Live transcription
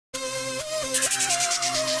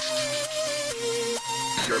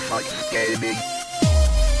Surfox Gaming.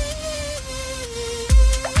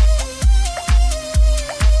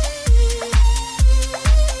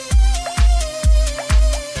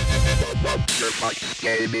 Surfox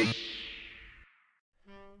Gaming.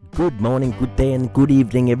 Good morning, good day and good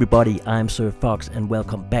evening everybody, I'm Sir Fox and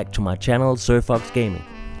welcome back to my channel Sir Fox Gaming.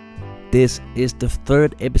 This is the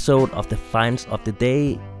third episode of the Finds of the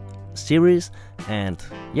Day series, and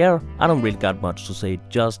yeah, I don't really got much to say,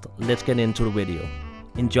 just let's get into the video.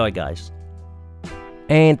 Enjoy guys.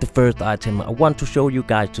 And the first item I want to show you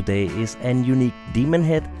guys today is a unique demon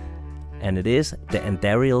head, and it is the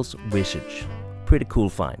Andariel's visage. Pretty cool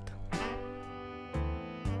find.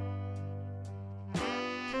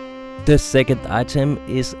 The second item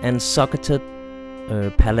is an socketed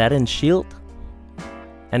paladin shield,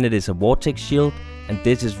 and it is a vortex shield, and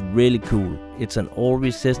this is really cool. It's an all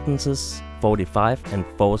resistances 45 and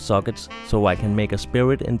 4 sockets, so I can make a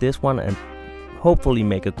spirit in this one and hopefully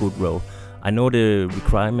make a good roll. I know the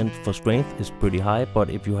requirement for strength is pretty high, but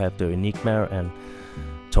if you have the Enigma and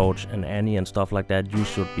Torch and Annie and stuff like that, you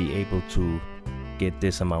should be able to get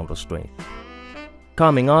this amount of strength.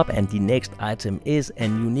 Coming up, and the next item is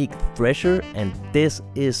an unique Thresher, and this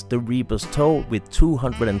is the Reaper's Toe with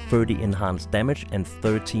 230 enhanced damage and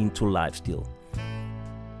 13 to lifesteal.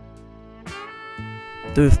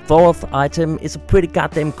 The fourth item is a pretty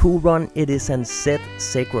goddamn cool one. It is an set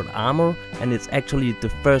Sacred Armor, and it's actually the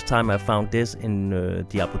first time I found this in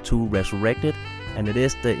Diablo 2 Resurrected, and it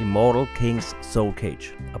is the Immortal King's Soul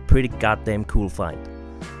Cage. A pretty goddamn cool find.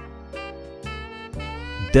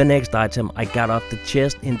 The next item I got off the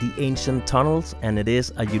chest in the Ancient Tunnels, and it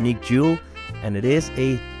is a unique jewel, and it is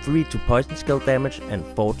a 3 to poison skill damage and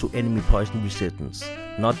 4 to enemy poison resistance.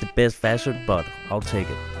 Not the best facet, but I'll take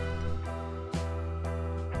it.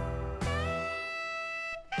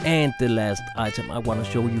 And the last item I want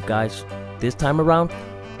to show you guys this time around,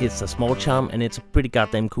 it's a small charm, and it's a pretty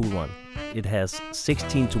goddamn cool one. It has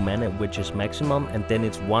 16 to mana, which is maximum, and then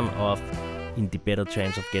it's 1 off in the better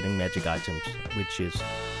chance of getting magic items, which is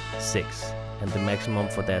 6, and the maximum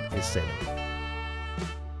for that is 7.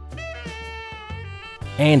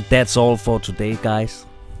 And that's all for today guys.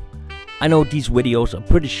 I know these videos are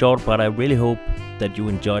pretty short, but I really hope that you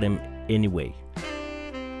enjoy them anyway.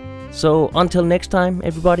 So until next time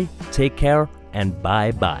everybody, take care and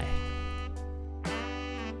bye bye.